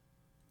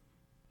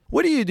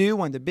What do you do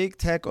when the big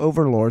tech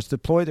overlords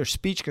deploy their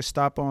speech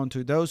Gestapo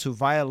onto those who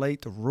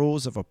violate the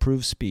rules of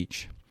approved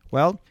speech?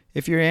 Well,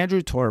 if you're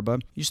Andrew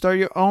Torba, you start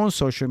your own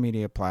social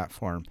media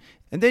platform,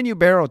 and then you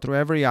barrel through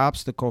every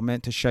obstacle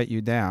meant to shut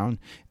you down,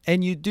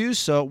 and you do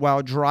so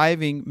while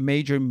driving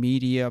major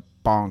media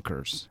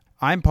bonkers.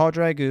 I'm Paul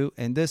Dragoo,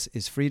 and this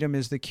is Freedom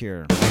is the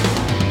Cure.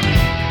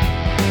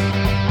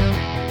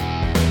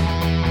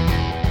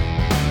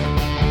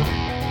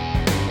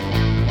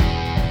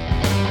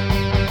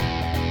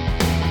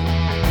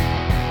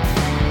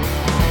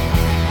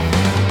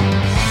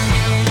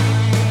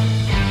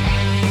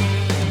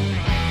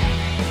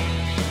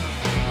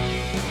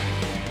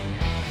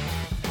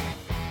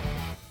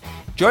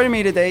 Joining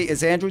me today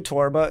is Andrew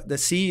Torba, the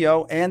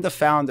CEO and the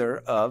founder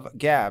of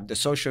Gab, the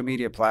social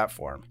media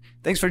platform.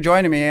 Thanks for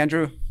joining me,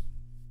 Andrew.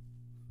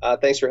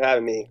 Thanks for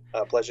having me.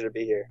 Pleasure to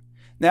be here.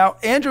 Now,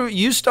 Andrew,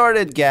 you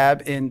started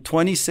Gab in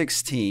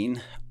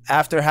 2016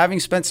 after having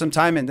spent some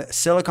time in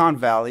Silicon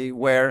Valley,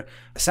 where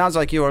it sounds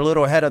like you were a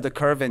little ahead of the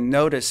curve and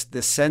noticed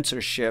the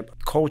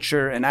censorship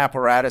culture and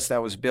apparatus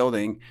that was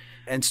building.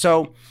 And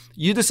so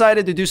you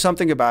decided to do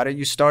something about it.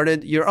 You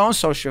started your own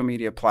social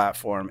media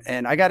platform.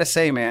 And I got to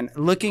say, man,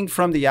 looking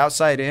from the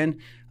outside in,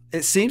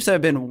 it seems to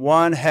have been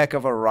one heck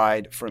of a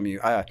ride from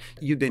you.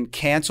 You've been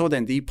canceled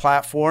and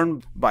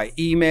deplatformed by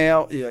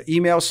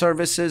email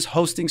services,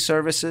 hosting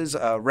services,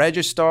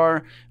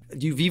 Registar.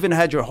 You've even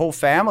had your whole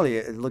family,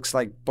 it looks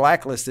like,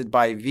 blacklisted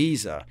by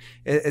Visa.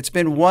 It's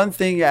been one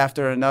thing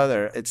after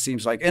another, it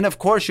seems like. And of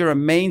course, you're a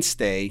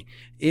mainstay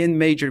in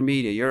major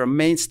media. You're a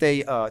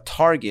mainstay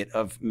target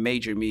of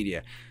major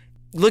media.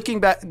 Looking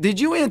back, did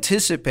you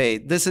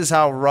anticipate this is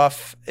how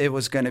rough it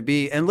was going to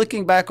be? And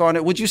looking back on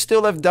it, would you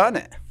still have done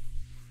it?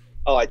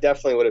 Oh, I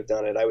definitely would have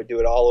done it. I would do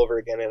it all over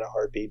again in a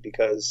heartbeat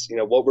because,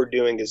 what we're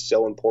doing is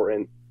so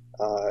important.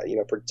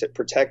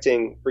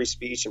 Protecting free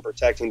speech and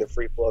protecting the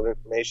free flow of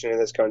information in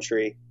this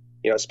country,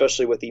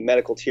 especially with the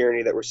medical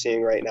tyranny that we're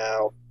seeing right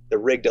now, the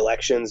rigged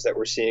elections that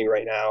we're seeing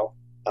right now,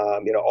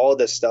 all of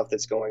this stuff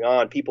that's going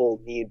on. People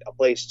need a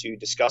place to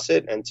discuss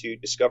it and to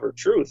discover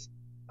truth.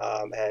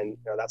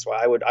 That's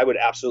why I would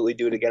absolutely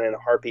do it again in a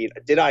heartbeat.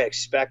 Did I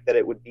expect that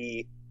it would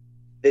be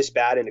this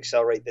bad and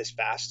accelerate this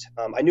fast?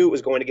 I knew it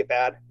was going to get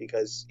bad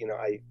because,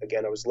 I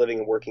was living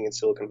and working in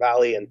Silicon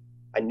Valley, and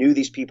I knew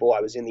these people. I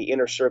was in the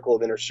inner circle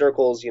of inner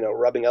circles,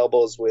 rubbing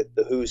elbows with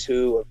the who's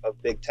who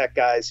of big tech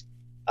guys.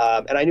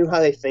 And I knew how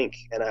they think,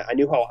 and I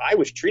knew how I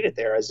was treated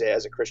there as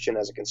a Christian,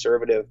 as a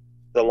conservative.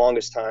 For the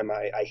longest time,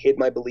 I hid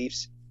my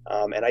beliefs.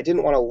 And I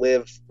didn't want to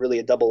live really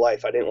a double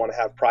life. I didn't want to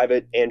have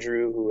private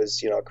Andrew, who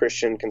was, a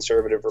Christian,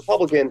 conservative,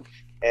 Republican,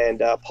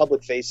 and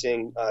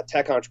public-facing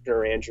tech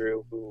entrepreneur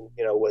Andrew, who,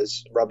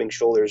 was rubbing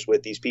shoulders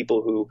with these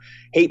people who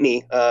hate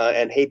me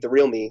and hate the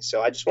real me.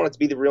 So I just wanted to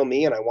be the real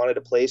me, and I wanted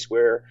a place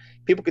where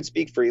people could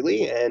speak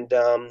freely. And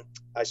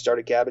I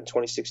started Gab in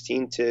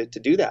 2016 to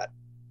do that.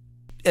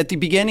 At the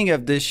beginning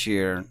of this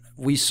year,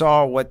 we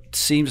saw what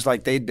seems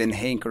like they'd been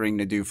hankering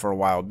to do for a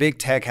while. Big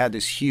tech had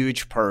this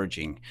huge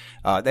purging.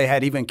 They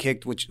had even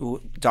kicked, which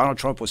Donald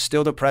Trump was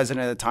still the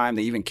president at the time.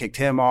 They even kicked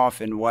him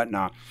off and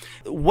whatnot.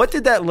 What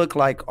did that look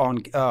like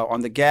on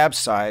the Gab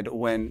side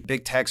when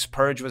big tech's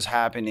purge was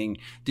happening?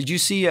 Did you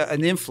see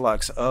an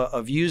influx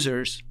of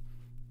users?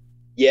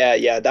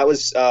 Yeah. That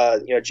was,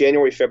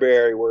 January,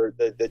 February were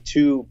the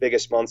two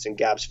biggest months in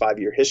Gab's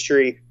 5-year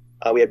history.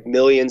 We had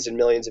millions and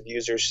millions of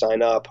users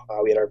sign up.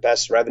 We had our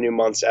best revenue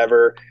months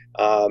ever.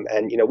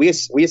 We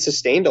had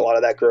sustained a lot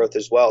of that growth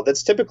as well.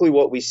 That's typically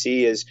what we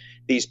see is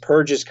these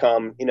purges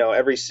come,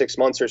 every 6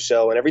 months or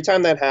so. And every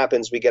time that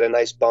happens, we get a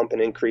nice bump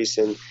and increase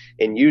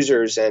in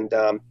users. And,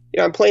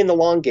 I'm playing the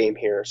long game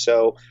here.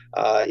 So,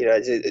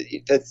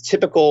 the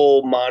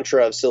typical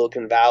mantra of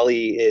Silicon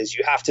Valley is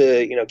you have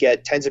to,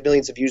 get tens of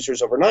millions of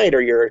users overnight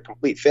or you're a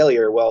complete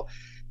failure. Well,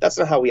 that's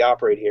not how we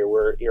operate here.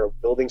 We're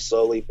building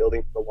slowly,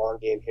 building for the long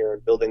game here,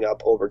 and building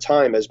up over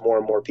time as more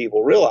and more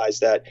people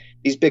realize that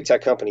these big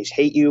tech companies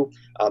hate you.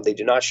 They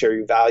do not share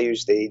your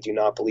values. They do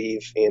not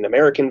believe in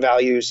American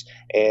values,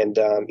 and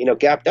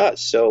Gab does.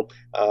 So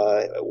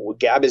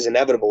Gab is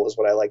inevitable, is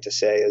what I like to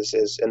say.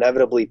 Is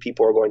inevitably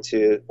people are going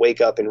to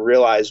wake up and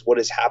realize what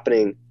is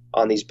happening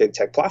on these big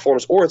tech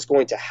platforms, or it's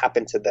going to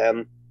happen to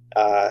them,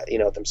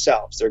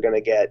 themselves. They're going to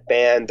get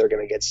banned. They're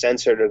going to get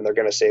censored, and they're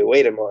going to say,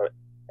 "Wait a moment.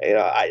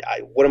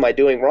 What am I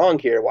doing wrong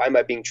here? Why am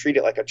I being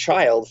treated like a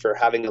child for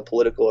having a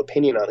political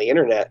opinion on the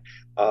internet?"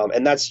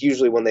 And that's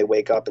usually when they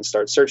wake up and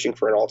start searching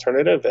for an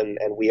alternative, and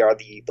we are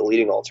the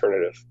leading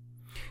alternative.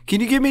 Can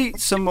you give me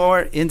some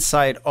more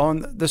insight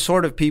on the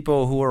sort of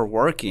people who are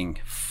working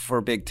for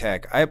big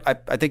tech? I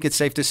think it's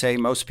safe to say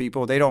most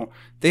people, they don't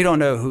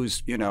know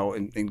who's,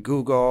 in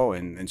Google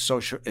and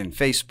social and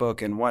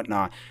Facebook and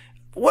whatnot.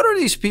 What are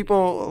these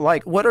people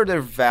like? What are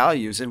their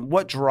values and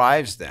what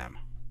drives them?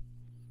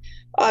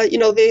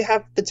 They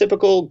have the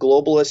typical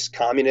globalist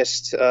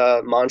communist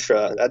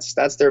mantra.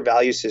 That's their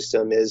value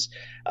system.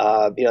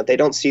 They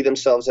don't see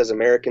themselves as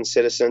American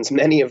citizens.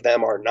 Many of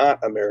them are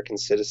not American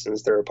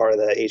citizens. They're a part of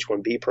the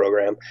H-1B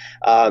program,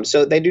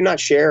 so they do not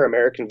share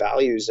American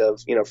values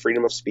of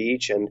freedom of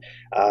speech and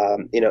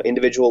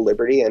individual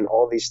liberty and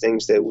all these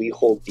things that we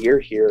hold dear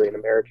here in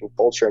American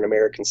culture and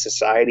American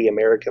society,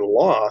 American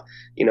law,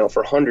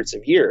 for hundreds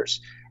of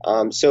years.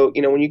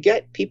 When you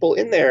get people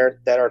in there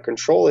that are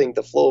controlling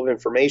the flow of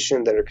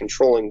information, that are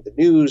controlling the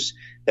news,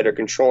 that are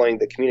controlling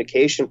the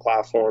communication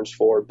platforms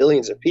for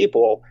billions of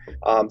people,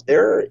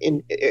 they're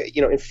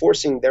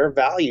enforcing their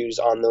values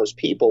on those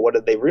people, whether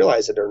they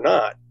realize it or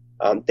not.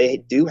 They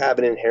do have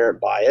an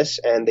inherent bias,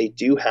 and they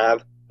do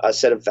have a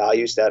set of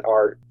values that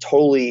are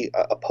totally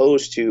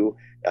opposed to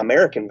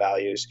American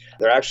values.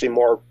 They're actually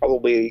more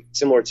probably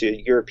similar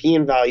to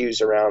European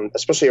values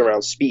especially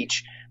around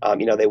speech.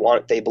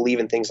 They believe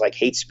in things like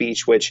hate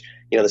speech, which,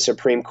 the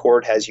Supreme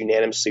Court has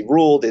unanimously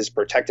ruled is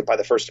protected by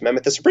the First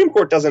Amendment. The Supreme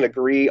Court doesn't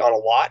agree on a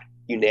lot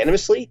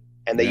unanimously,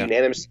 and they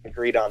unanimously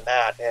agreed on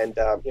that. And,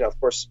 of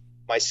course,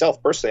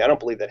 myself personally, I don't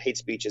believe that hate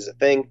speech is a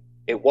thing.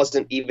 It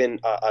wasn't even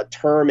a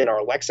term in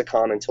our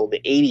lexicon until the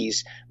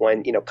 80s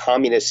when,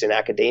 communists in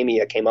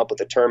academia came up with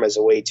the term as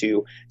a way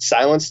to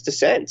silence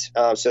dissent.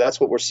 So that's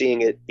what we're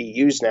seeing it be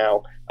used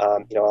now,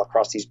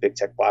 across these big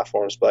tech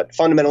platforms. But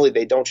fundamentally,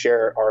 they don't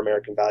share our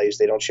American values.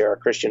 They don't share our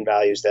Christian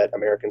values that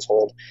Americans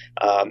hold.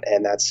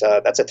 And that's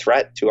a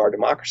threat to our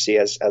democracy,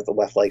 as the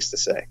left likes to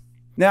say.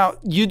 Now,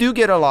 you do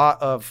get a lot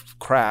of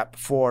crap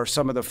for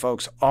some of the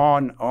folks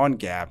on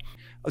Gab.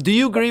 Do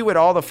you agree with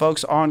all the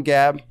folks on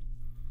Gab?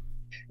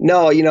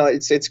 No,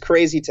 it's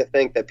crazy to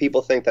think that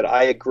people think that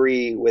I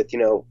agree with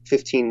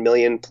 15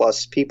 million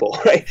plus people,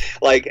 right?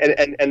 Like,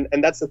 and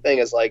that's the thing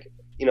is, like,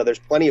 there's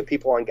plenty of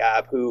people on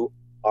Gab who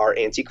are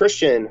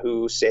anti-Christian,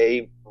 who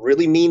say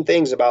really mean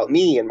things about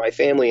me and my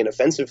family and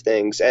offensive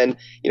things. And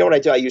what I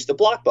do? I use the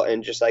block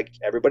button just like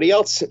everybody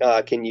else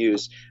can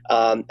use.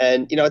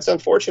 It's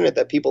unfortunate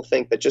that people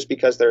think that just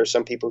because there are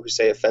some people who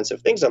say offensive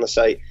things on the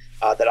site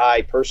that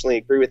I personally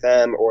agree with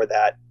them, or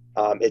that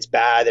it's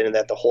bad and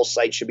that the whole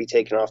site should be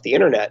taken off the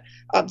internet.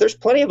 There's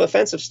plenty of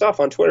offensive stuff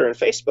on Twitter and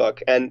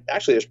Facebook, and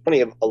actually there's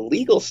plenty of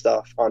illegal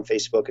stuff on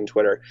Facebook and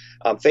Twitter.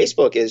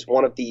 Facebook is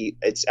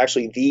it's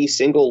actually the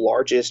single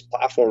largest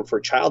platform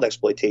for child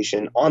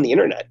exploitation on the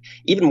internet,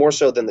 even more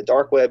so than the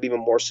dark web, even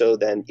more so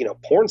than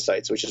porn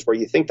sites, which is where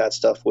you think that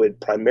stuff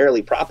would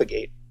primarily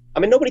propagate.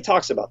 I mean, nobody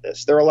talks about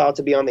this. They're allowed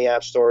to be on the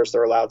app stores.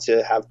 They're allowed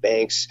to have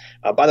banks.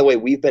 By the way,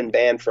 we've been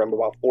banned from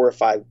about 4 or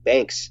 5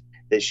 banks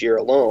this year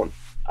alone.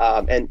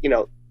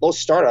 Most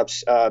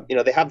startups,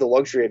 they have the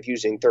luxury of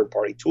using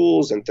third-party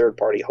tools and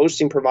third-party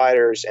hosting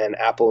providers and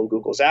Apple and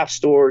Google's app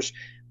stores.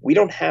 We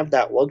don't have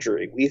that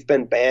luxury. We've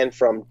been banned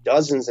from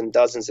dozens and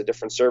dozens of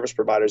different service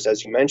providers,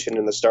 as you mentioned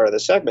in the start of the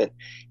segment: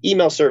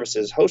 email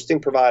services, hosting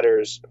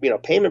providers,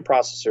 payment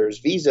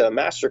processors, Visa,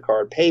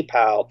 MasterCard,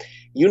 PayPal,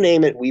 you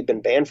name it. We've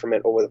been banned from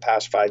it over the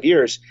past 5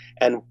 years.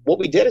 And what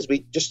we did is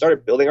we just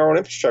started building our own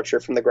infrastructure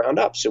from the ground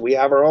up. So we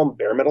have our own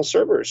bare metal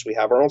servers. We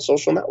have our own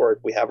social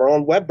network. We have our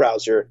own web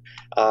browser.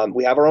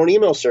 We have our own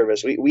email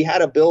service. We had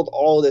to build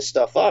all of this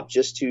stuff up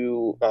just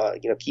to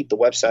keep the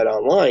website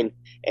online.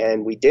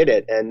 And we did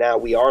it. And now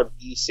we are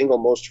the single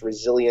most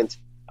resilient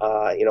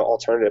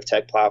alternative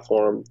tech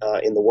platform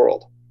in the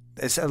world.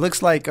 It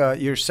looks like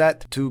you're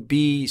set to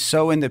be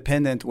so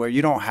independent where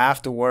you don't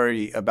have to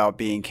worry about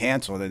being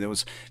canceled. That it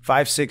was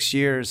 5-6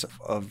 years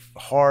of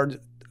hard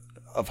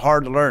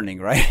learning,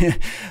 right?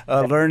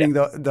 Learning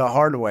the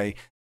hard way.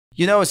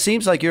 It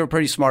seems like you're a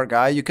pretty smart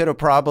guy. You could have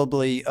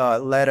probably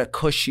led a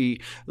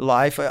cushy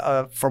life.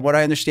 From what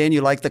I understand,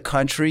 you like the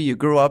country. You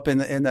grew up in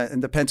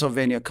the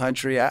Pennsylvania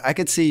country. I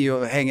could see you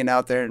hanging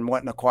out there and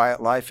wanting a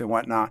quiet life and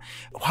whatnot.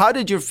 How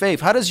does your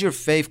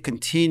faith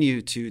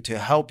continue to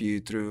help you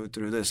through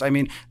this? I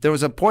mean, there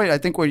was a point, I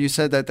think, where you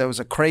said that there was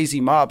a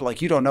crazy mob,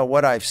 like, you don't know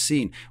what I've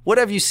seen. What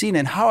have you seen,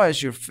 and how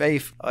has your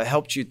faith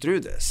helped you through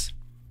this?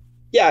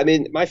 Yeah, I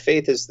mean, my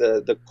faith is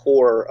the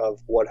core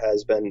of what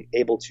has been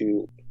able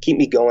to keep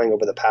me going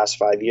over the past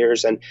 5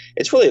 years. And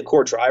it's really a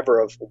core driver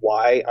of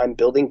why I'm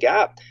building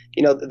Gab.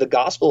 The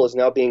gospel is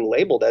now being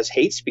labeled as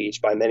hate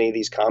speech by many of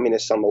these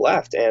communists on the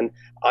left. And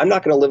I'm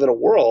not going to live in a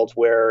world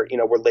where,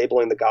 we're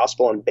labeling the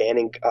gospel and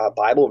banning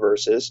Bible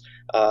verses,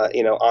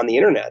 on the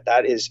internet.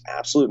 That is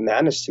absolute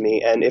madness to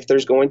me. And if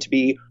there's going to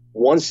be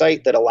one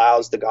site that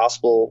allows the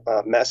gospel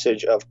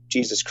message of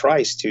Jesus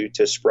Christ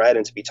to spread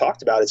and to be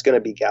talked about, it's going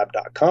to be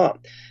gab.com.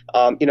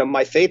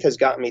 My faith has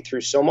gotten me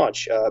through so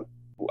much.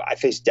 I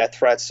face death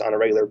threats on a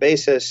regular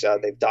basis.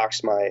 They've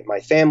doxed my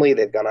family.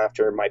 They've gone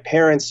after my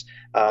parents,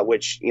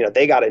 which,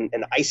 they got an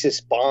ISIS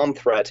bomb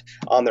threat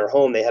on their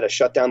home. They had to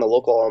shut down the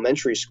local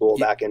elementary school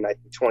back in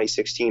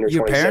 2016 or 2017.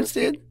 Your parents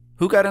did?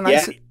 Who got an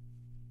ISIS?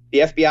 the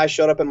FBI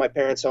showed up at my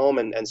parents' home,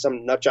 and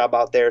some nut job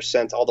out there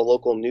sent all the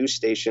local news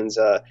stations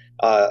a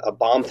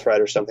bomb threat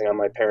or something on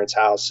my parents'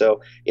 house.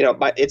 So,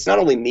 it's not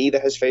only me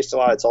that has faced a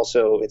lot. It's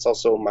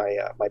also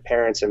my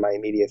parents and my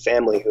immediate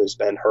family who's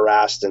been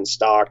harassed and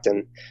stalked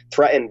and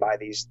threatened by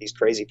these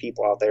crazy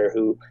people out there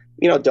who,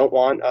 don't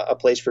want a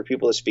place for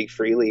people to speak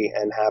freely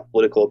and have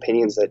political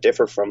opinions that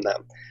differ from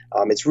them.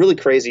 It's really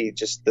crazy,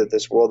 just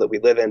this world that we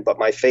live in. But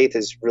my faith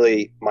is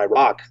really my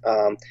rock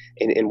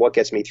in what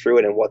gets me through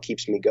it and what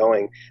keeps me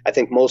going. I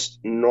think most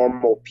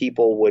normal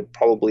people would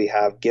probably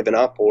have given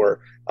up or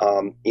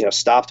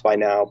stopped by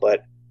now.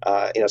 But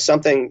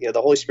the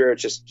Holy Spirit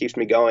just keeps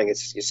me going.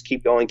 It's just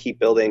keep going, keep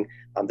building.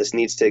 This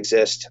needs to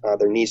exist.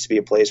 There needs to be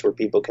a place where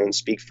people can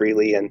speak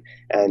freely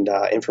and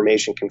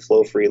information can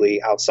flow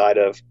freely outside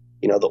of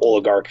the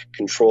oligarch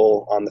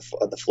control on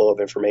the flow of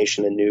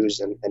information and news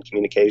and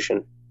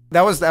communication.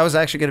 That was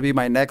actually going to be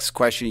my next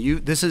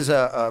question. This is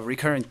a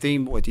recurring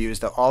theme with you, is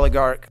the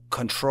oligarch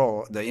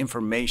control, the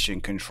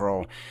information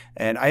control.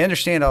 And I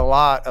understand a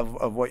lot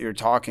of what you're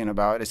talking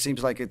about. It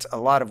seems like it's a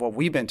lot of what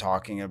we've been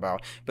talking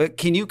about. But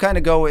can you kind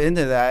of go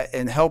into that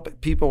and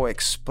help people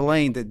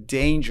explain the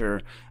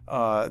danger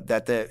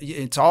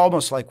it's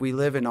almost like we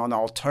live in an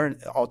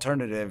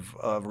alternative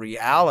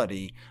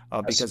reality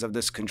because of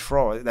this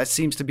control? That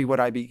seems to be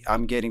what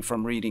I'm getting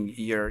from reading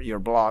your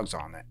blogs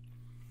on it.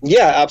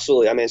 Yeah,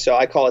 absolutely. I mean, so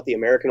I call it the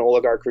American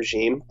oligarch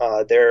regime.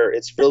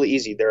 It's really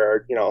easy. There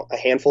are, a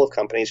handful of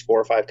companies,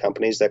 4 or 5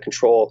 companies that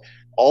control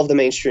all of the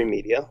mainstream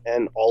media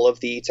and all of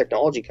the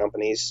technology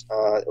companies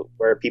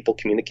where people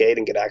communicate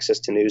and get access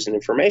to news and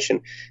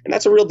information. And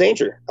that's a real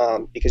danger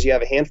because you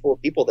have a handful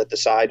of people that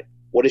decide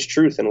what is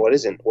truth and what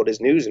isn't, what is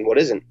news and what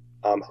isn't.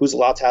 Who's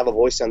allowed to have a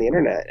voice on the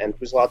internet and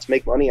who's allowed to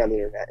make money on the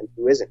internet and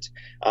who isn't.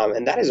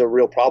 And that is a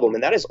real problem.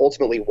 And that is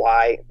ultimately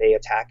why they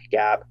attack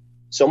Gab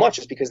so much,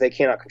 is because they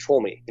cannot control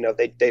me.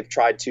 They've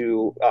tried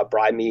to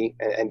bribe me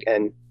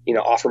and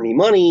offer me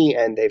money,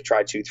 and they've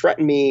tried to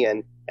threaten me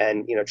and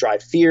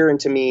drive fear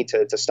into me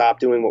to stop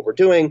doing what we're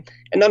doing,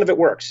 and none of it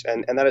works.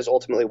 And that is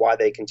ultimately why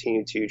they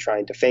continue to try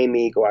and defame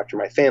me, go after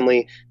my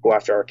family, go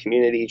after our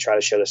community, try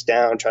to shut us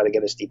down, try to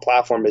get us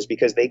deplatformed, is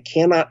because they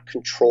cannot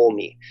control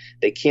me.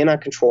 They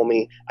cannot control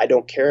me. I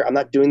don't care. I'm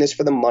not doing this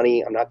for the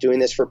money. I'm not doing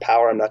this for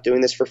power. I'm not doing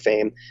this for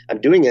fame.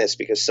 I'm doing this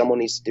because someone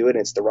needs to do it,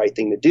 and it's the right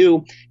thing to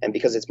do, and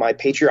because it's my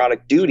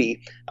patriotic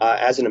duty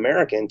as an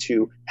American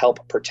to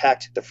help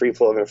protect the free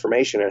flow of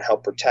information and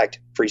help protect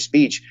free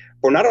speech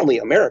for not only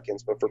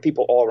Americans, but for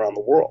people all around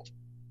the world.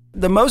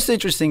 The most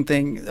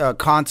interesting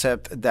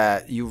concept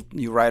that you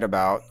write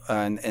about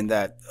and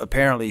that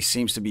apparently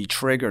seems to be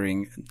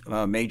triggering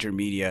major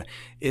media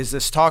is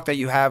this talk that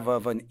you have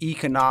of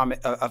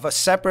of a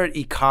separate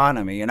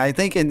economy. And I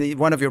think in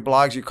one of your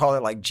blogs, you call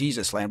it like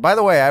Jesus land. By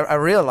the way, I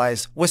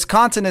realized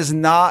Wisconsin is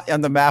not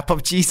on the map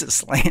of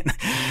Jesus land.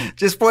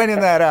 Just pointing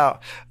that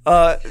out.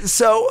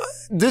 So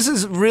this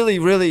is really,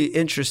 really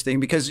interesting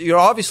because you're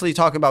obviously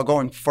talking about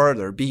going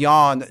further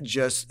beyond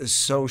just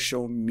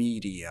social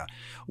media.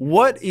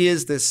 What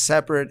is this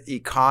separate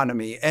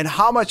economy, and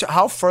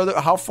how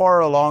far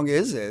along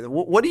is it?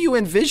 What are you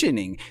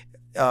envisioning?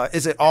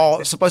 Is it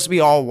all supposed to be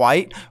all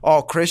white,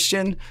 all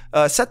Christian?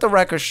 Set the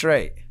record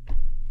straight.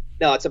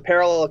 No, it's a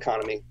parallel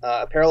economy.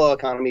 A parallel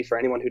economy for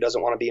anyone who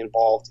doesn't want to be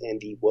involved in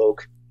the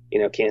woke,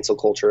 cancel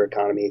culture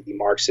economy, the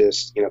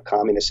Marxist,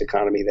 communist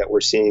economy that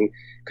we're seeing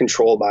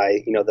controlled by,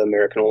 the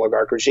American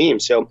oligarch regime.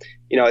 So,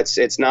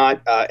 it's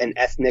not an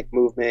ethnic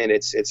movement.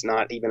 It's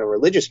not even a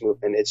religious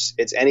movement.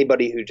 It's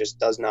anybody who just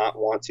does not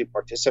want to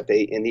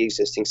participate in the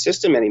existing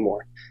system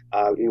anymore.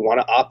 You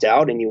want to opt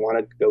out and you want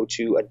to go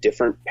to a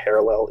different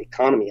parallel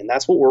economy. And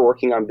that's what we're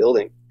working on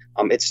building.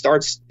 It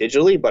starts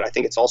digitally, but I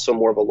think it's also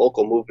more of a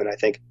local movement. I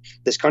think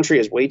this country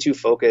is way too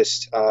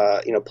focused,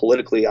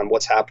 politically on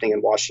what's happening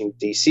in Washington,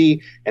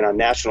 D.C. and on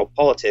national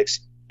politics.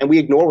 And we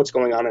ignore what's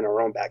going on in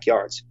our own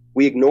backyards.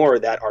 We ignore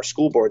that our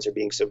school boards are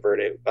being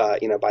subverted,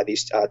 by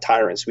these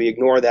tyrants. We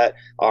ignore that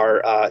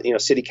our,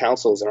 city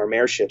councils and our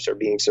mayorships are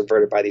being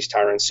subverted by these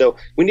tyrants. So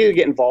we need to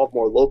get involved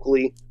more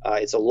locally.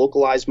 It's a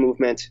localized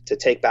movement to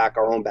take back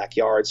our own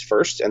backyards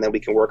first, and then we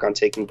can work on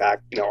taking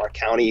back, our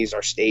counties,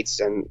 our states,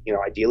 and,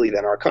 ideally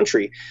then our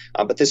country.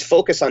 But this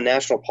focus on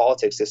national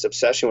politics, this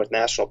obsession with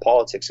national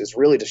politics is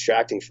really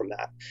distracting from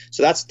that.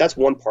 So that's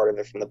one part of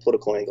it from the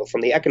political angle.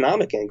 From the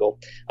economic angle,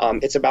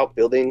 it's about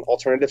building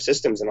alternative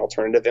systems and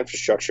alternative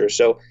infrastructure.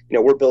 So,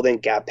 we're building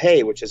Gab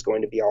Pay, which is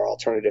going to be our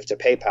alternative to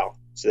PayPal,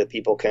 so that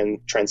people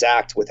can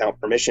transact without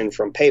permission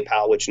from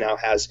PayPal, which now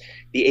has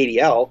the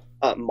ADL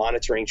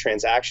monitoring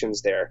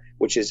transactions there,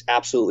 which is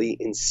absolutely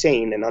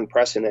insane and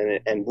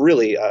unprecedented and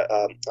really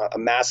a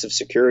massive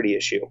security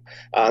issue.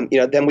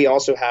 Then we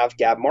also have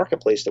Gab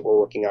Marketplace that we're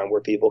working on,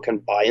 where people can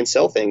buy and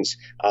sell things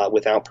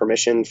without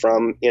permission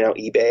from,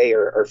 eBay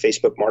or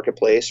Facebook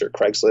Marketplace or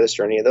Craigslist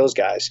or any of those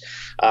guys.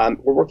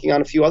 We're working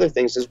on a few other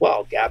things as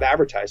well, Gab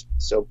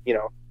advertisements. So,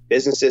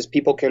 businesses,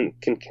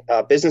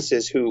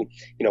 businesses who,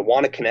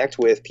 want to connect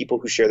with people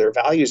who share their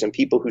values, and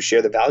people who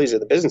share the values of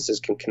the businesses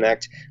can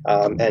connect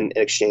and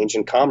exchange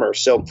in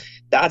commerce. So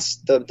that's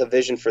the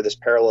vision for this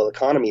parallel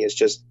economy, is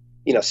just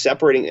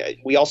separating.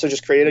 We also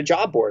just created a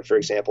job board, for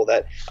example,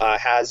 that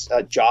has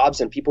jobs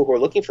and people who are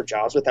looking for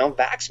jobs without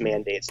vax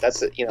mandates.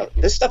 That's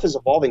this stuff is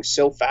evolving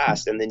so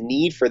fast, and the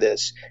need for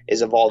this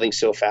is evolving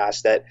so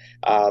fast that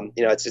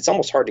it's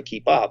almost hard to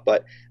keep up.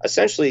 But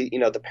essentially,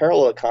 the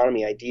parallel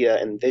economy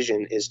idea and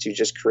vision is to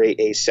just create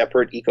a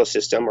separate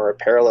ecosystem, or a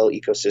parallel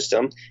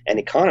ecosystem and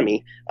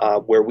economy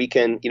where we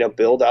can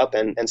build up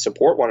and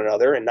support one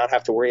another, and not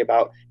have to worry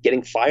about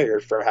getting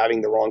fired for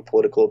having the wrong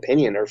political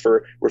opinion, or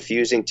for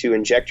refusing to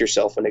inject yourself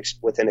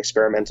with an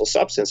experimental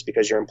substance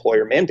because your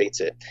employer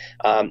mandates it.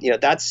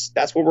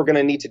 That's what we're going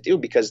to need to do,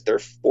 because they're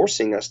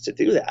forcing us to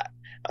do that.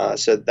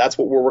 So that's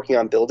what we're working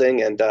on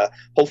building, and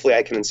hopefully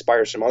I can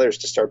inspire some others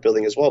to start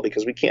building as well,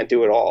 because we can't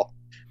do it all.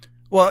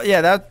 Well,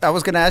 yeah, I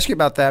was going to ask you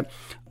about that.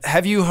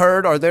 Have you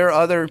heard, are there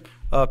other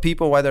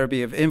people, whether it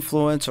be of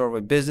influence or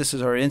with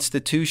businesses or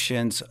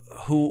institutions,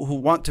 who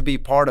want to be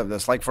part of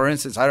this? Like, for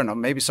instance, I don't know,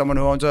 maybe someone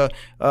who owns a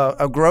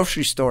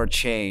grocery store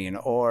chain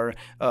or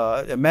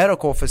a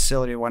medical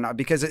facility or whatnot,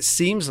 because it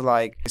seems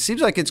like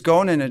it's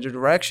going in a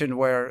direction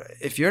where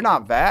if you're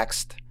not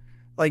vaxxed,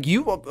 like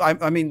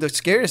I mean, the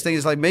scariest thing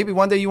is, like, maybe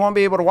one day you won't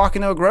be able to walk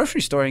into a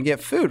grocery store and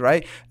get food,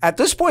 right? At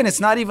this point, it's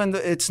not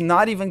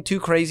even too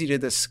crazy to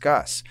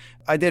discuss.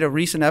 I did a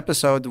recent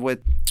episode with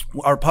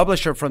our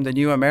publisher from the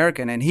New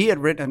American, and he had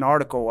written an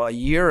article a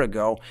year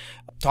ago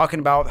talking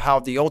about how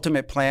the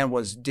ultimate plan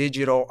was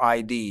digital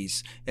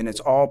IDs, and it's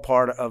all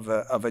part of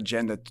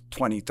Agenda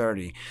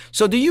 2030.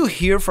 So do you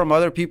hear from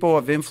other people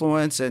of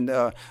influence and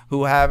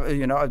who have,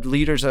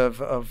 leaders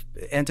of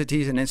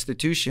entities and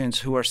institutions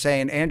who are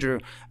saying, Andrew,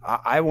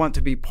 I want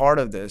to be part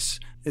of this?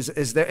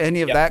 Is there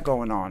any of that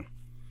going on?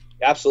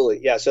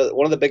 Absolutely. Yeah. So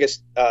one of the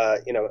biggest,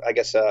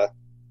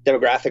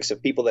 demographics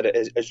of people that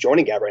is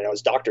joining Gab right now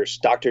is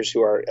doctors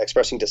who are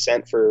expressing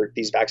dissent for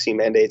these vaccine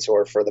mandates,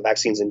 or for the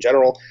vaccines in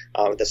general,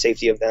 the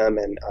safety of them.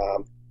 And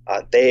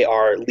they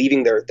are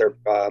leaving their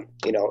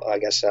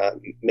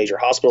major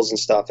hospitals and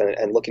stuff,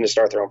 and looking to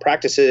start their own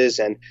practices.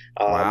 And,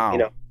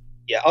 wow.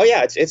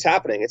 It's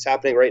happening. It's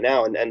happening right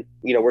now. And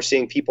we're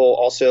seeing people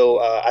also,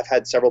 I've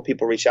had several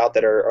people reach out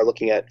that are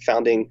looking at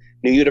founding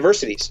new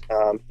universities,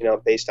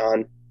 based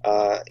on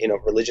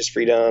religious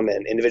freedom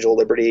and individual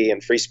liberty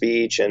and free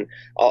speech and,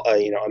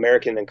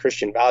 American and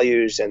Christian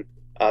values. And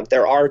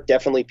there are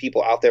definitely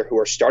people out there who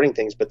are starting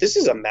things, but this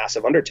is a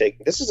massive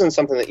undertaking. This isn't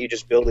something that you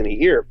just build in a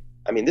year.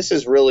 I mean, this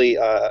is really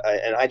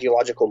an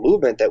ideological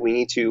movement that we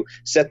need to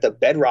set the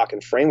bedrock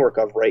and framework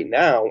of right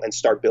now and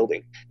start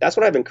building. That's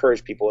what I've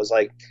encouraged people, is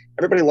like,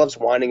 everybody loves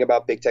whining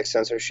about big tech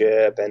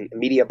censorship and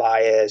media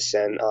bias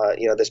and,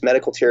 this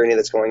medical tyranny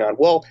that's going on.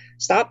 Well,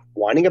 stop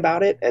whining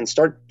about it and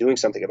start doing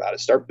something about it.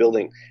 Start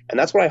building. And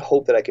that's what I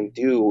hope that I can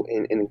do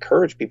and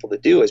encourage people to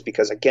do, is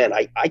because, again,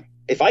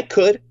 if I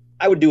could,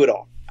 I would do it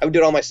all. I would do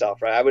it all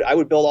myself, right? I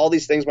would build all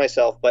these things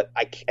myself, but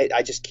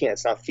I just can't.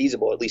 It's not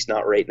feasible, at least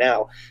not right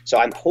now. So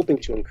I'm hoping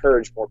to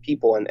encourage more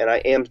people, and I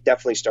am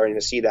definitely starting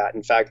to see that.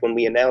 In fact, when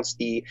we announced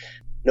the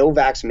no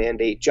vax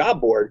mandate job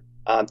board,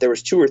 there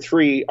was 2 or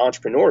 3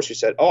 entrepreneurs who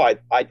said, "Oh,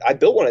 I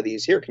built one of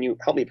these. Here, can you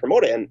help me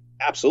promote it?" And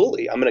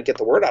absolutely, I'm going to get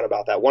the word out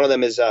about that. One of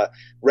them is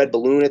Red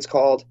Balloon, it's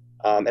called.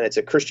 And it's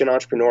a Christian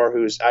entrepreneur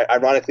who's,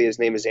 ironically, his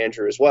name is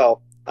Andrew as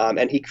well.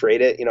 And he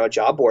created, a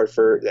job board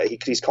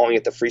he's calling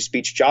it the Free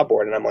Speech Job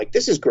Board. And I'm like,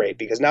 this is great,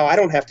 because now I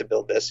don't have to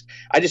build this.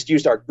 I just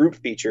used our group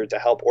feature to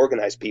help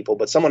organize people,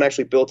 but someone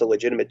actually built a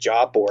legitimate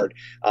job board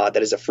that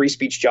is a free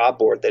speech job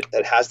board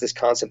that has this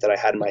concept that I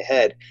had in my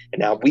head. And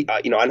now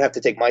I don't have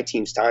to take my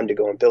team's time to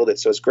go and build it.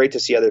 So it's great to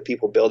see other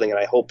people building, and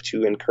I hope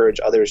to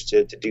encourage others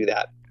to do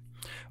that.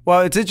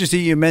 Well, it's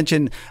interesting you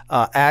mentioned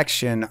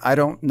action. I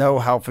don't know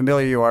how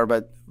familiar you are,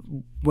 but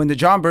when the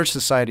John Birch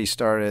Society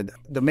started,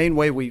 the main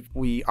way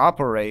we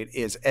operate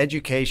is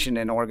education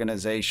and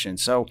organization.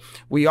 So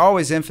we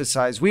always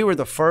emphasize, we were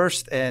the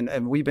first,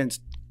 and we've been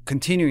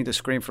continuing to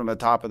scream from the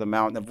top of the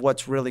mountain of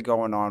what's really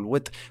going on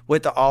with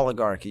the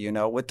oligarchy,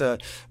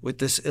 with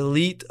this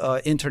elite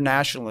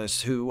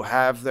internationalists who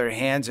have their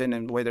hands in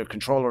and whether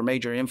control or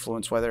major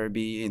influence, whether it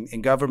be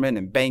in government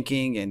and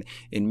banking and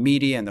in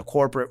media and the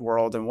corporate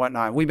world and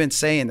whatnot. We've been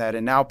saying that,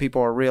 and now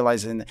people are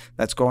realizing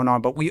that's going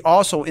on. But we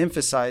also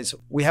emphasize,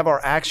 we have our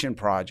action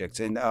projects,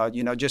 and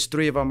just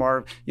 3 of them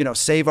are,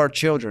 save our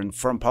children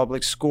from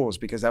public schools,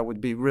 because that would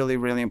be really,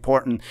 really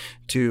important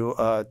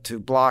to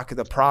block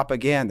the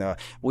propaganda.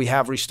 We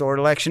have restored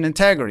election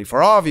integrity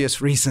for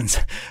obvious reasons.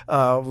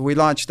 We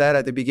launched that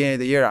at the beginning of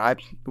the year.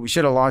 We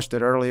should have launched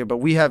it earlier, but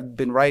we have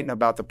been writing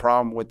about the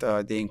problem with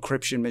the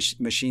encryption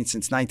machine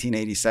since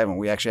 1987.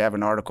 We actually have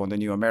an article in the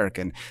New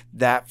American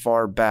that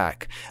far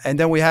back. And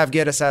then we have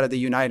Get Us Out of the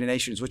United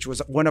Nations, which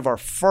was one of our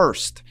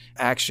first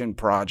action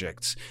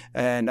projects.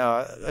 And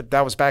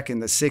that was back in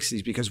the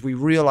 60s, because we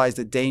realized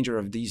the danger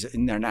of these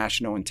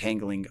international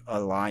entangling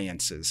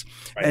alliances.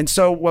 Right. And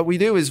so what we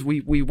do is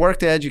we work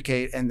to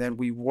educate, and then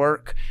we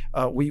work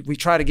work. We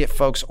try to get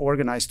folks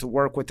organized to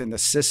work within the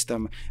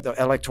system, the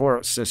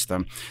electoral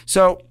system.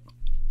 So,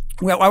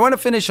 well, I want to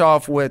finish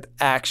off with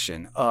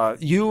action.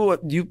 You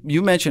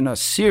mentioned a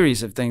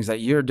series of things that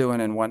you're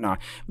doing and whatnot.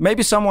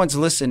 Maybe someone's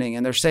listening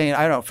and they're saying,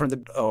 I don't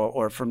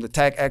know, from the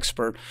tech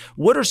expert,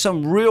 what are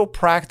some real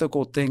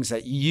practical things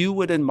that you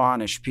would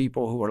admonish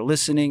people who are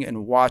listening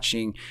and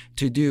watching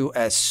to do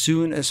as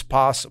soon as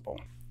possible?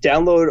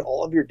 Download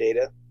all of your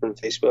data from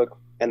Facebook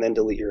and then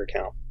delete your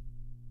account.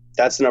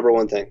 That's the number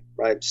one thing,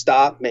 right?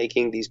 Stop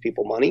making these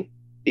people money.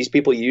 These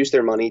people use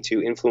their money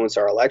to influence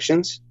our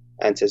elections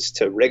and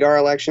to rig our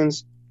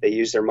elections. They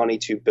use their money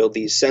to build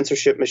these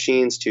censorship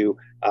machines, to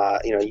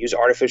use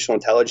artificial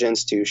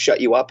intelligence to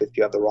shut you up if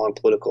you have the wrong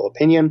political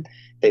opinion.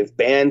 They've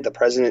banned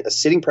a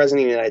sitting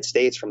president of the United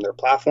States from their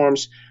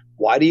platforms.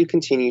 Why do you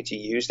continue to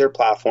use their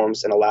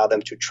platforms and allow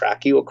them to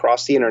track you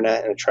across the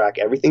internet and track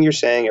everything you're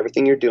saying,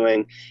 everything you're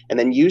doing, and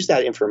then use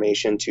that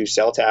information to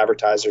sell to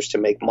advertisers to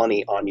make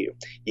money on you?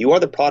 You are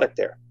the product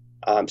there.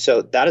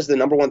 So that is the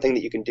number one thing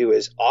that you can do,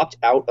 is opt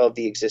out of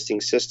the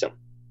existing system.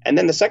 And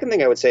then the second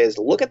thing I would say is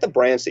look at the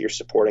brands that you're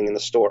supporting in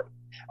the store.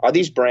 Are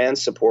these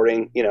brands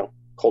supporting,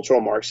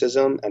 cultural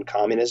Marxism and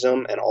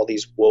communism and all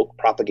these woke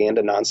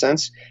propaganda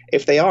nonsense?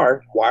 If they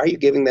are, why are you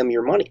giving them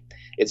your money?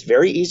 It's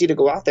very easy to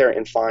go out there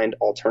and find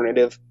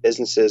alternative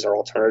businesses or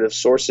alternative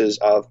sources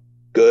of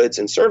goods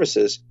and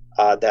services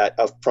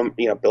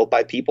built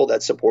by people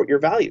that support your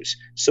values.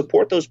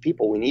 Support those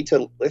people. We need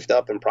to lift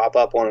up and prop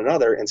up one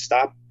another and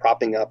stop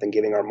propping up and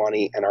giving our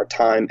money and our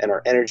time and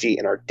our energy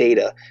and our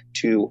data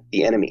to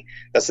the enemy.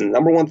 That's the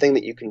number one thing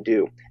that you can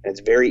do, and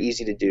it's very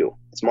easy to do.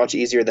 It's much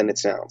easier than it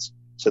sounds.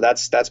 So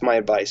that's my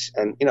advice.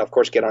 And, of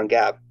course, get on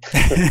Gab.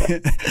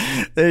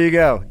 There you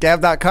go.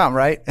 Gab.com,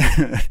 right?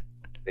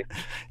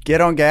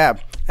 Get on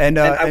Gab. And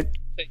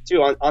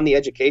too, on the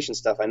education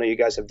stuff, I know you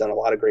guys have done a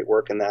lot of great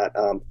work in that.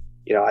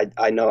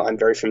 I know I'm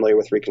very familiar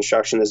with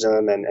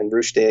Reconstructionism and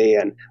Rushdie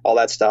and all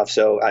that stuff.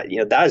 So,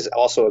 that is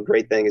also a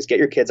great thing, is get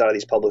your kids out of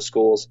these public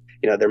schools.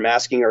 They're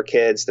masking our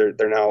kids. They're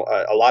now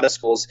a lot of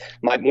schools.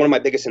 One of my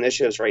biggest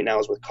initiatives right now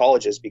is with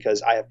colleges,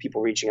 because I have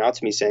people reaching out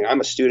to me saying, I'm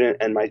a student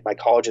and my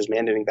college is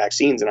mandating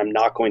vaccines and I'm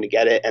not going to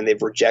get it. And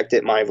they've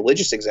rejected my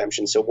religious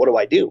exemption. So what do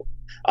I do?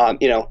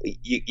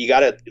 You got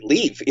to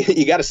leave.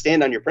 You got to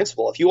stand on your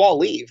principle. If you all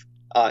leave,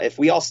 if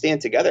we all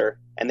stand together,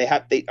 and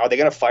are they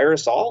going to fire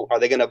us all? Are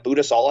they going to boot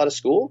us all out of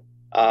school?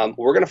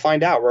 We're going to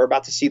find out. We're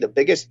about to see the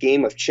biggest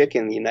game of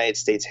chicken in the United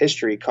States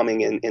history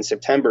coming in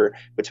September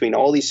between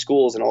all these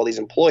schools and all these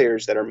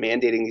employers that are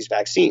mandating these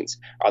vaccines.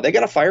 Are they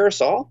going to fire us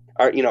all?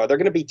 Are there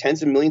going to be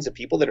tens of millions of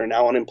people that are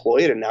now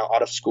unemployed and now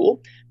out of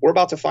school? We're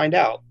about to find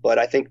out. But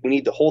I think we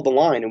need to hold the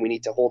line, and we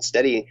need to hold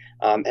steady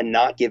and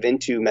not give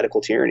into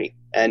medical tyranny.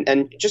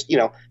 And just,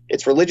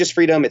 it's religious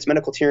freedom, it's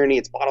medical tyranny,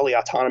 it's bodily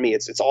autonomy,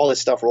 it's all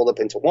this stuff rolled up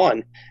into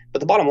one. But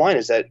the bottom line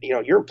is that,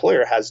 your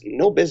employer has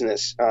no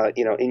business,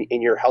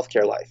 in your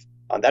healthcare life.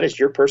 That is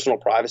your personal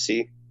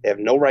privacy. They have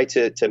no right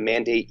to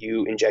mandate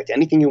you inject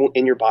anything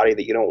in your body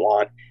that you don't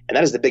want. And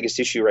that is the biggest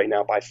issue right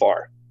now by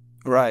far.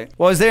 Right.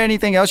 Well, is there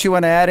anything else you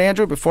want to add,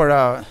 Andrew,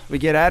 before we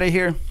get out of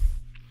here?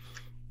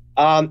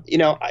 I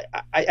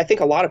think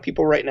a lot of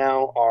people right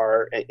now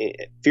are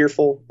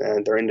fearful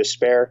and they're in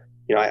despair.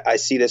 I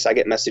see this. I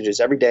get messages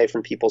every day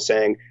from people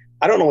saying,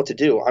 I don't know what to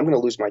do. I'm going to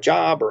lose my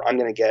job, or I'm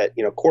going to get,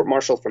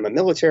 court-martialed from the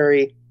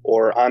military,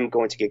 or I'm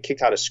going to get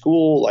kicked out of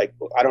school. Like,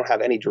 I don't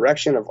have any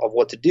direction of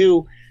what to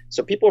do.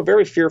 So people are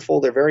very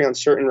fearful. They're very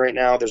uncertain right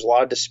now. There's a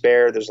lot of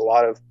despair. There's a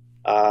lot of,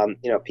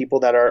 people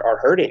that are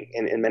hurting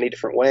in many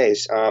different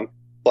ways.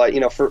 But,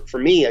 for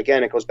me,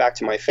 again, it goes back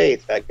to my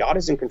faith that God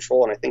is in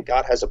control. And I think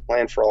God has a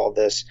plan for all of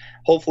this,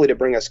 hopefully to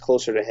bring us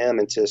closer to him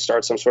and to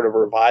start some sort of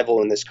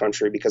revival in this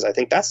country, because I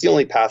think that's the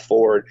only path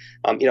forward.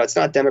 It's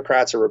not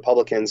Democrats or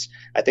Republicans.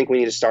 I think we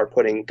need to start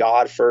putting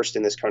God first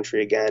in this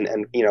country again.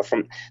 And,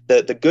 from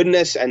the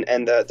goodness and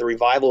the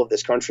revival of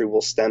this country will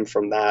stem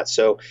from that.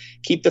 So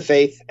keep the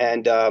faith.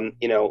 And,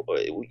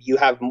 you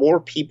have more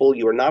people.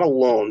 You are not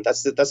alone.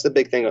 That's the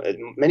big thing.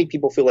 Many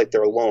people feel like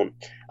they're alone.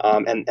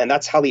 And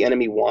that's how the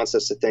enemy wants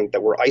us to think,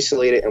 that we're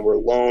isolated and we're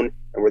alone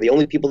and we're the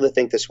only people that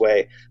think this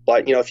way.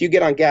 But, if you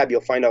get on Gab, you'll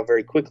find out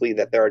very quickly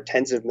that there are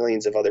tens of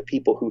millions of other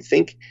people who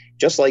think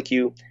just like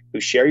you, who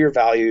share your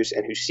values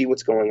and who see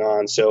what's going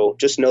on. So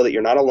just know that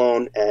you're not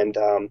alone, and,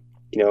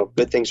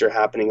 good things are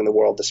happening in the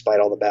world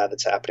despite all the bad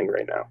that's happening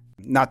right now.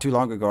 Not too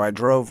long ago, I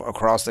drove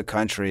across the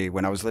country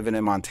when I was living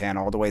in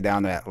Montana all the way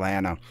down to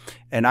Atlanta,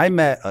 and I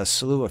met a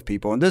slew of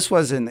people. And this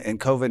was in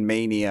COVID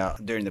mania,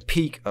 during the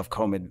peak of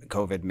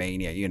COVID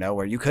mania,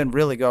 where you couldn't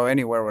really go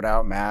anywhere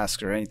without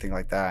masks or anything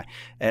like that.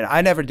 And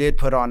I never did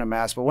put on a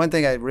mask. But one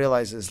thing I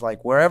realized is,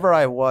 like, wherever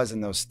I was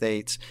in those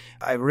states,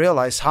 I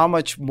realized how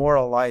much more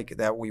alike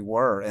that we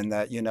were, and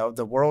that,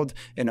 the world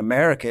in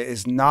America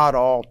is not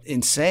all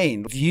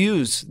insane.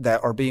 Views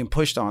that are being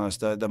pushed on us,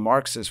 the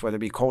Marxists, whether it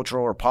be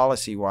cultural or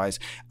policy-wise,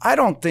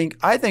 wise.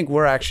 I think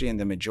we're actually in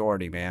the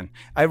majority, man.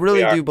 I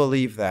really do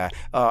believe that.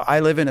 I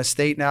live in a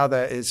state now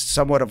that is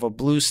somewhat of a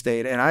blue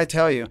state, and I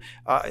tell you,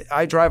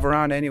 I drive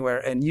around anywhere,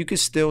 and you can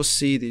still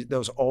see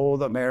those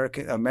old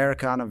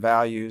Americana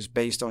values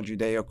based on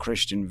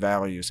Judeo-Christian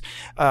values.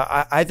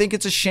 I think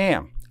it's a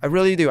sham. I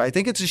really do. I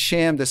think it's a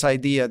sham, this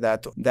idea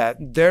that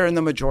they're in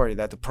the majority,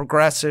 that the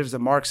progressives, the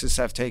Marxists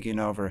have taken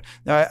over.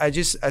 Now, I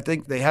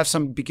think they have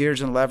some gears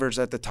and levers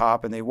at the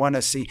top, and they want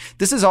to see.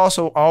 This has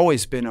also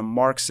always been a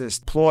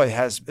Marxist ploy,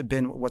 has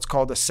been what's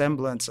called a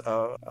semblance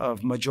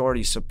of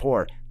majority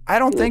support. I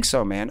don't think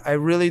so, man. I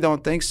really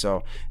don't think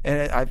so.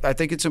 And I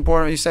think it's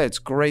important. You say it's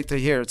great to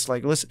hear. It's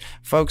like, listen,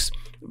 folks,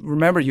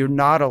 remember, you're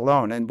not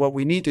alone. And what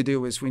we need to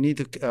do is we need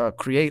to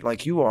create,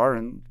 like you are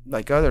and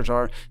like others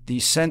are,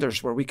 these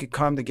centers where we could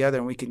come together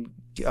and we can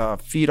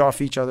feed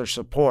off each other's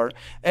support.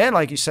 And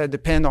like you said,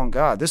 depend on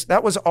God.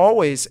 That was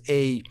always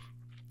a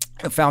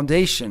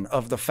foundation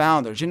of the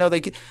founders. You know,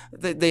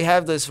 they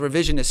have this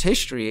revisionist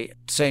history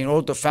saying,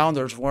 "Oh, the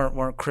founders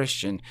weren't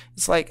Christian."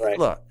 It's like,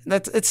 look,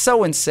 it's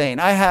so insane.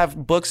 I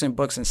have books and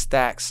books and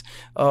stacks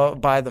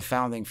by the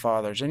founding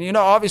fathers, and you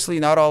know, obviously,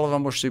 not all of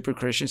them were super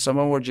Christian. Some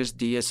of them were just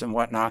deists and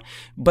whatnot.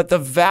 But the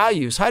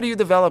values, how do you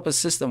develop a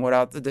system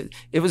without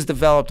it was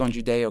developed on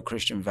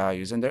Judeo-Christian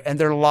values, and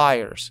they're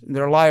liars.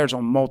 They're liars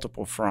on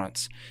multiple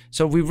fronts.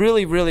 So we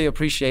really, really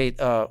appreciate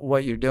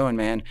what you're doing,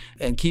 man,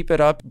 and keep it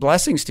up.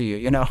 Blessings to you.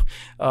 You know.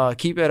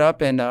 Keep it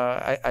up, and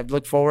I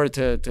look forward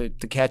to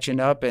catching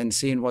up and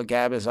seeing what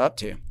Gab is up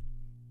to.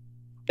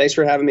 Thanks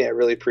for having me. I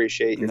really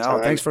appreciate your time.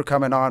 No, thanks for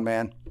coming on,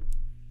 man.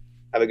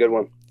 Have a good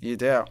one. You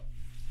do.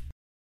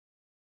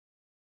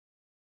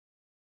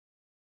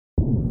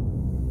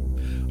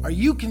 Are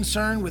you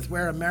concerned with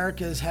where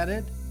America is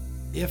headed?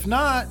 If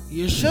not,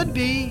 you should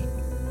be.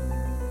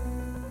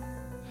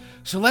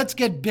 So let's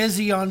get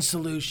busy on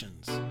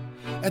solutions.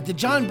 At the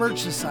John Birch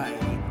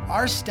Society,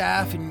 our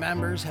staff and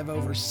members have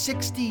over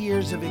 60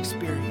 years of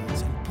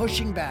experience in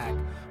pushing back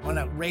on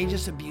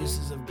outrageous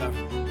abuses of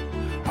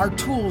government. Our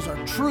tools are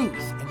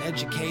truth and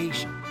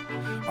education.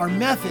 Our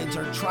methods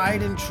are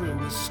tried and true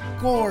with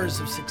scores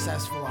of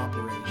successful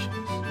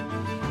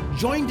operations.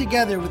 Join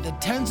together with the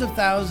tens of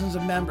thousands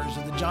of members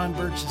of the John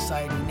Birch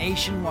Society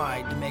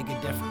nationwide to make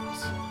a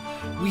difference.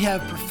 We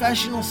have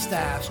professional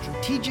staff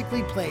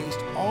strategically placed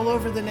all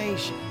over the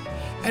nation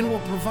and will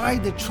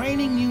provide the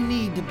training you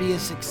need to be a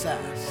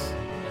success.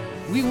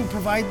 We will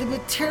provide the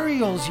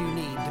materials you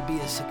need to be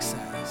a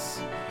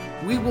success.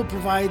 We will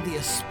provide the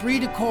esprit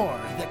de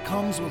corps that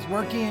comes with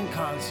working in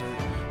concert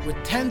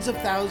with tens of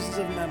thousands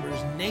of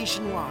members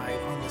nationwide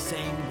on the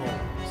same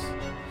goals.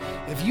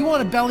 If you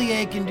want a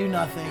bellyache and do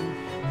nothing,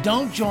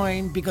 don't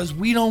join because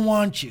we don't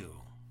want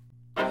you.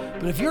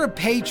 But if you're a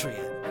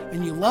patriot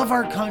and you love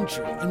our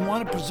country and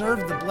want to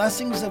preserve the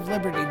blessings of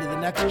liberty to the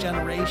next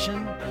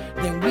generation,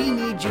 then we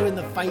need you in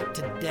the fight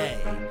today.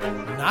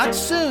 Not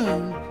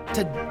soon,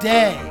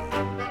 today.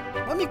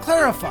 Let me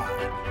clarify,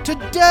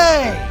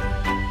 today.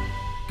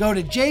 Go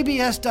to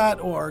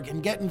jbs.org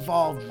and get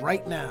involved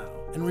right now.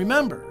 And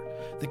remember,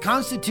 the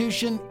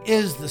Constitution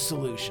is the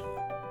solution.